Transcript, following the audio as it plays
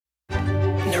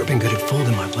never been good at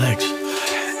folding my legs.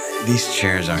 These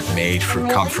chairs aren't made for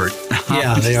comfort.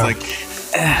 Yeah, they are.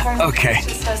 Okay.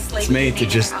 It's made to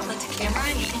just...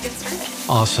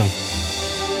 Awesome.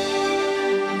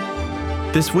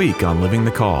 This week on Living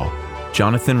the Call,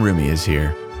 Jonathan Roumie is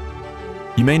here.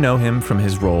 You may know him from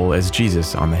his role as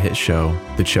Jesus on the hit show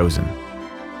The Chosen,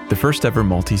 the first ever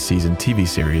multi-season TV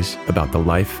series about the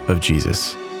life of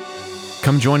Jesus.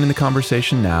 Come join in the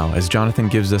conversation now as Jonathan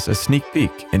gives us a sneak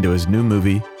peek into his new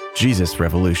movie, Jesus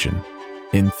Revolution,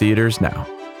 in theaters now.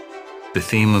 The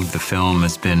theme of the film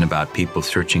has been about people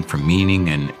searching for meaning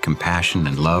and compassion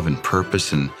and love and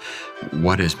purpose and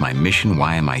what is my mission?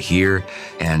 Why am I here?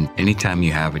 And anytime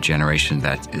you have a generation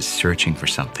that is searching for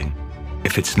something,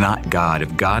 if it's not God,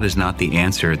 if God is not the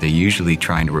answer, they're usually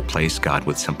trying to replace God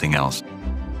with something else.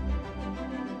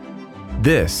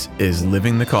 This is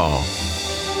Living the Call.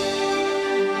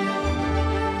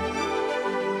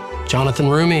 Jonathan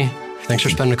Roumie, thanks for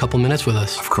spending a couple minutes with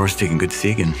us. Of course, Deacon, good to see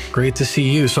you again. Great to see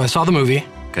you. So I saw the movie,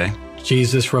 Okay.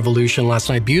 Jesus Revolution, last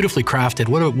night. Beautifully crafted.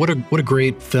 What a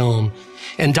great film.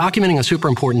 And documenting a super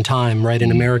important time, right,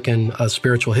 in American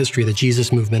spiritual history, the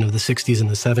Jesus movement of the 60s and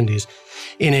the 70s.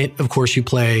 In it, of course, you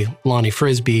play Lonnie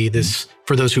Frisbee, this,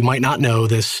 for those who might not know,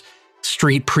 this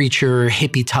street preacher,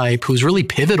 hippie type who's really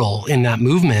pivotal in that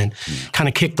movement, kind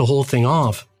of kicked the whole thing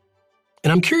off.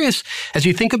 And I'm curious, as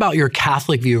you think about your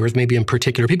Catholic viewers, maybe in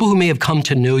particular, people who may have come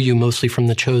to know you mostly from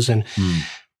The Chosen,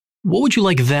 what would you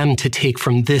like them to take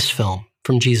from this film,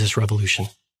 from Jesus Revolution?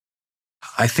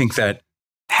 I think that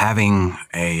having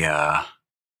an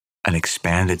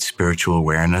expanded spiritual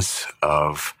awareness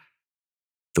of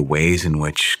the ways in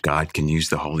which God can use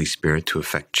the Holy Spirit to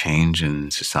affect change in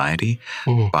society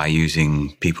by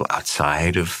using people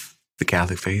outside of the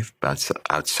Catholic faith,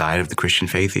 outside of the Christian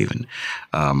faith even.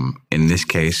 In this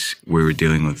case, we were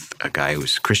dealing with a guy who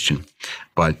was Christian.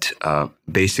 But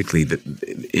basically, to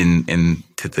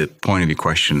the point of your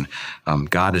question,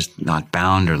 God is not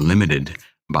bound or limited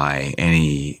by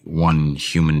any one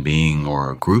human being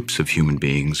or groups of human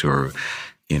beings or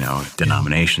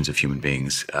denominations of human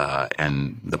beings,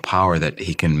 and the power that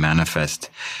he can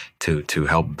manifest to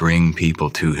help bring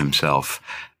people to himself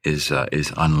is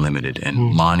unlimited.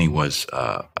 And Lonnie was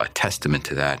a testament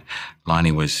to that.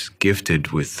 Lonnie was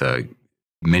gifted with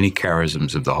many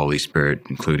charisms of the Holy Spirit,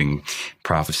 including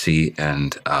prophecy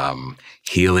and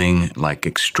healing, like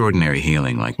extraordinary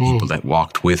healing, like people that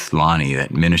walked with Lonnie,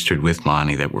 that ministered with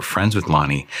Lonnie, that were friends with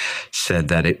Lonnie, said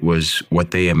that it was what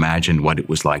they imagined what it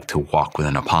was like to walk with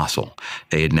an apostle.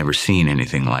 They had never seen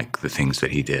anything like the things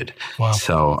that he did. Wow.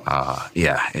 So,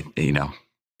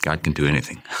 God can do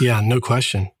anything. Yeah, no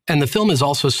question. And the film is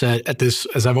also set at this,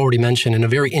 as I've already mentioned, in a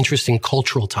very interesting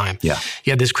cultural time. Yeah.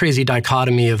 You had this crazy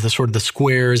dichotomy of the sort of the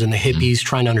squares and the hippies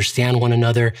trying to understand one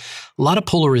another. A lot of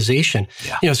polarization.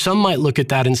 Yeah. Some might look at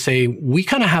that and say, we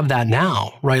kind of have that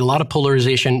now, right? A lot of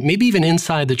polarization, maybe even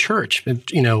inside the church,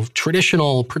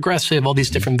 traditional, progressive, all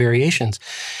these different variations.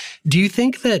 Do you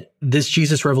think that this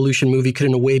Jesus Revolution movie could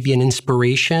in a way be an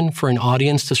inspiration for an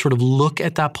audience to sort of look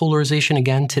at that polarization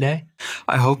again today?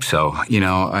 I hope so.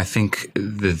 I think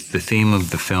the theme of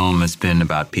the film has been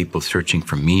about people searching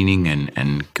for meaning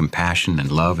and compassion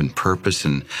and love and purpose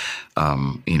and,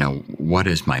 what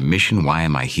is my mission? Why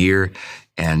am I here?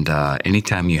 And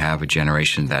anytime you have a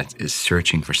generation that is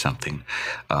searching for something,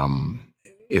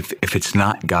 if it's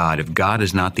not God, if God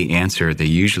is not the answer, they're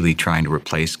usually trying to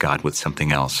replace God with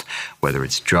something else, whether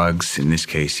it's drugs, in this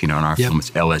case, in our film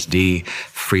it's LSD,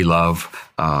 free love,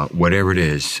 whatever it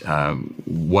is.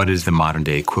 What is the modern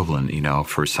day equivalent?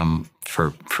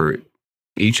 For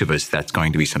each of us, that's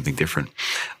going to be something different.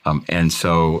 And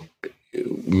so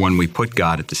when we put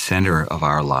God at the center of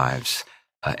our lives,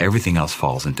 everything else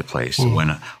falls into place.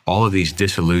 When all of these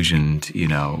disillusioned,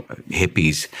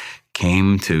 hippies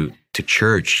came to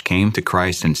church, came to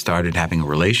Christ and started having a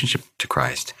relationship to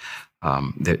Christ,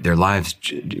 their lives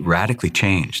radically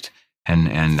changed.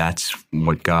 And that's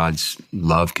what God's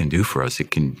love can do for us.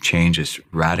 It can change us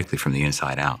radically from the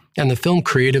inside out. And the film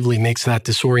creatively makes that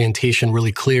disorientation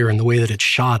really clear in the way that it's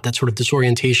shot, that sort of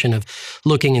disorientation of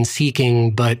looking and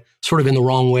seeking, but sort of in the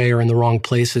wrong way or in the wrong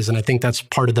places. And I think that's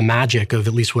part of the magic of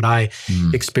at least what I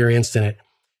experienced in it.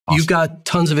 Awesome. You've got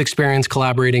tons of experience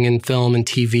collaborating in film and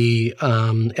TV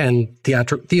and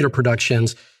theater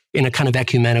productions in a kind of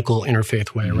ecumenical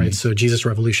interfaith way, right? So Jesus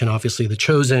Revolution, obviously The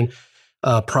Chosen,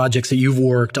 projects that you've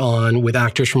worked on with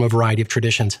actors from a variety of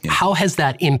traditions. Yeah. How has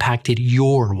that impacted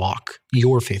your walk,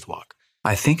 your faith walk?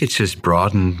 I think it's just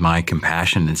broadened my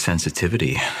compassion and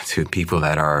sensitivity to people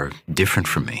that are different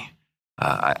from me.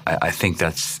 I think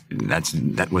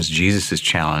that was Jesus'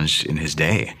 challenge in his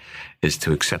day, is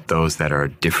to accept those that are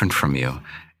different from you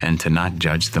and to not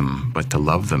judge them, but to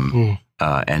love them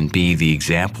and be the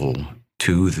example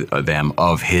to them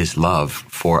of his love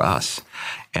for us.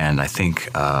 And I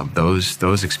think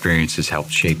those experiences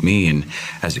helped shape me. And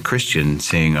as a Christian,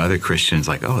 seeing other Christians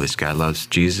like, oh, this guy loves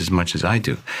Jesus as much as I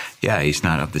do. Yeah, he's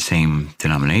not of the same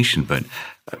denomination, but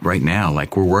right now,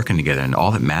 like, we're working together, and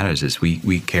all that matters is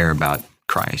we care about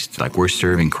Christ. Like, we're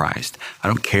serving Christ. I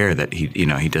don't care that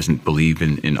he doesn't believe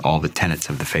in all the tenets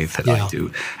of the faith that I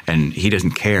do, and he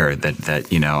doesn't care that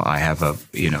I have a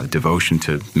devotion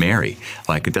to Mary.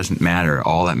 Like, it doesn't matter.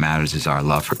 All that matters is our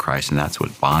love for Christ, and that's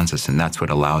what bonds us, and that's what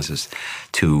allows us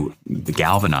to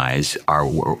galvanize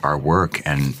our work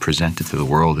and present it to the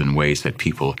world in ways that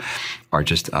people are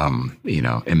just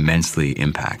immensely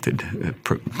impacted.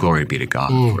 Glory be to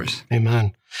God, of course.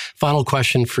 Amen. Final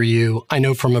question for you. I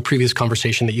know from a previous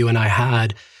conversation that you and I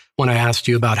had, when I asked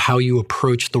you about how you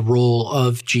approach the role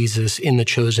of Jesus in The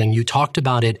Chosen, you talked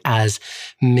about it as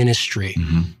ministry,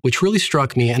 which really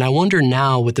struck me. And I wonder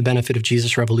now, with the benefit of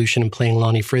Jesus Revolution and playing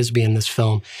Lonnie Frisbee in this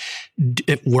film,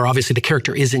 where obviously the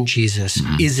character isn't Jesus,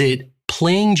 is it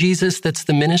playing Jesus that's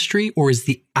the ministry, or is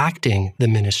the acting the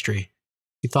ministry?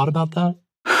 You thought about that?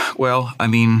 Well, I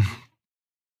mean,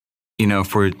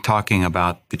 if we're talking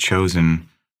about The Chosen,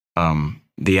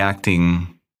 the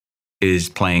acting is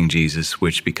playing Jesus,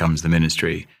 which becomes the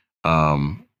ministry.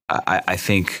 I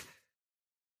think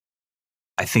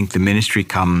the ministry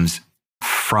comes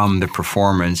from the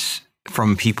performance,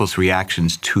 from people's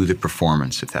reactions to the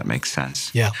performance, if that makes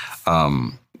sense. Yeah.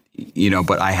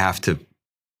 But I have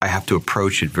to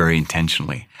approach it very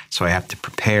intentionally. So I have to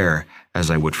prepare as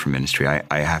I would for ministry.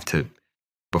 I have to,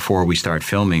 before we start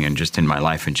filming, and just in my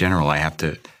life in general, I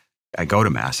go to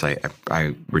Mass.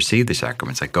 I receive the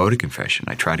sacraments. I go to confession.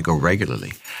 I try to go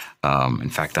regularly. In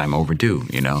fact, I'm overdue,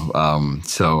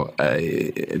 So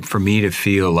for me to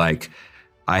feel like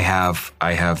I have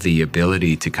the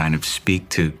ability to kind of speak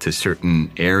to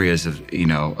certain areas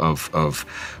of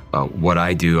what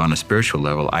I do on a spiritual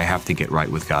level, I have to get right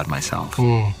with God myself.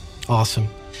 Awesome.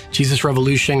 Jesus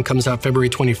Revolution comes out February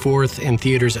 24th in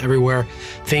theaters everywhere.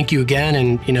 Thank you again,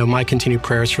 and my continued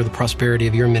prayers for the prosperity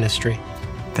of your ministry.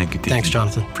 Thank you, Deacon. Thanks,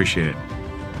 Jonathan. Appreciate it.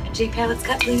 JPL, let's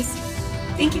cut, please.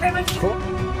 Thank you very much. Cool.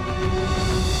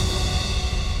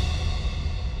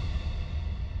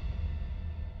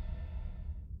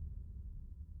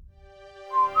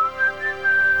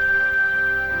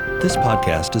 This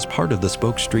podcast is part of the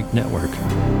Spoke Street Network.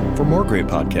 For more great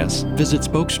podcasts, visit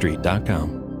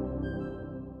spokestreet.com.